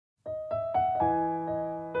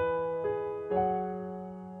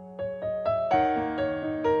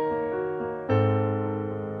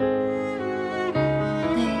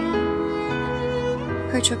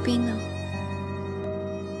去咗邊啊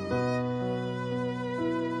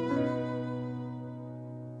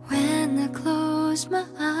？When I close my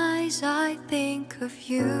eyes, I think of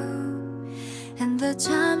you and the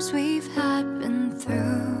times we've had been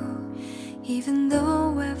through, even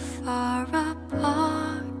though we're far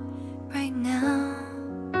apart right now.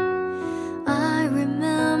 I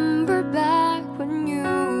remember back when you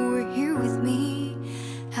were here with me,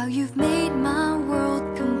 how you've made my world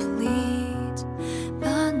complete,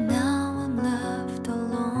 but now I'm left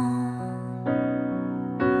alone.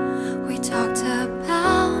 We talked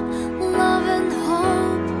about love and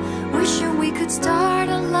hope, wishing we could start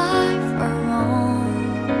a life our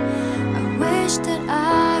own. I wish that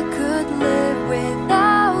I could live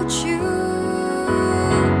without you.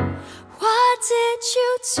 Why did you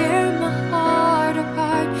tear my heart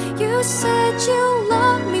apart? You said you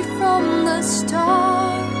loved me from the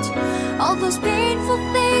start. All those painful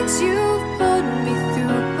things you've put me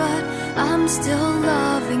through, but I'm still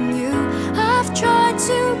loving you. I've tried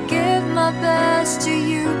to give my best to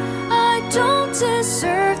you. I don't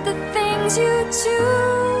deserve the things you do.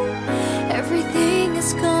 Everything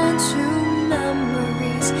is gone to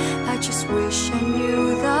memories. I just wish I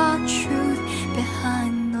knew the truth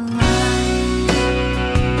behind the lies.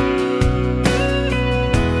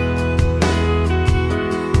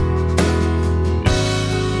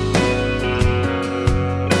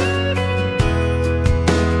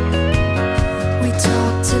 We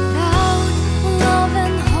talked about love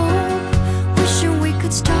and hope, wishing we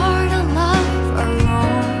could start a life our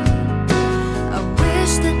own. I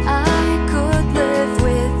wish that I could live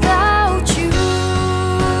without you.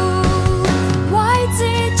 Why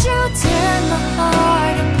did you tear my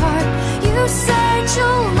heart apart? You said you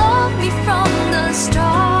loved me from the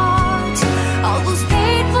start. All those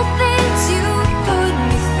painful things you put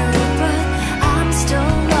me through, but I'm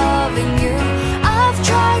still loving you. I've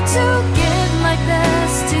tried to give my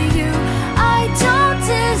best to you. I don't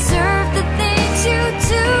deserve the things you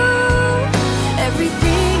do.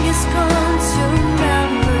 Everything is gone to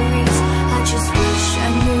memories. I just wish I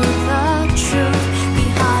knew the truth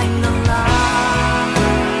behind the lies.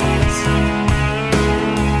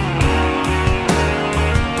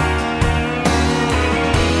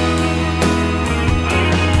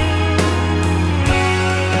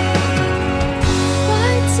 Why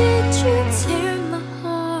did you tear my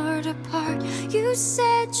heart apart? You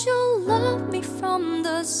said you loved me from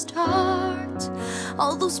the start.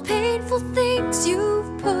 All those painful things you've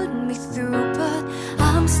put me through, but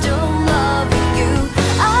I'm still loving you.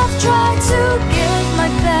 I've tried to give my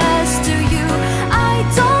best to you. I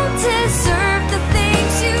don't deserve the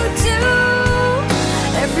things you do.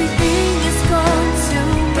 Everything is gone to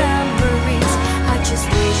memories. I just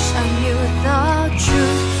wish I knew the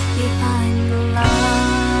truth behind the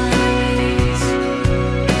lies.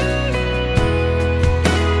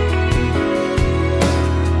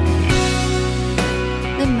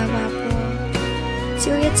 你唔係話過，只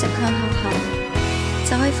要一直向後行，就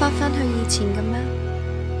可以翻返去以前嘅咩？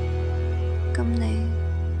咁你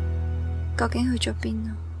究竟去咗邊啊？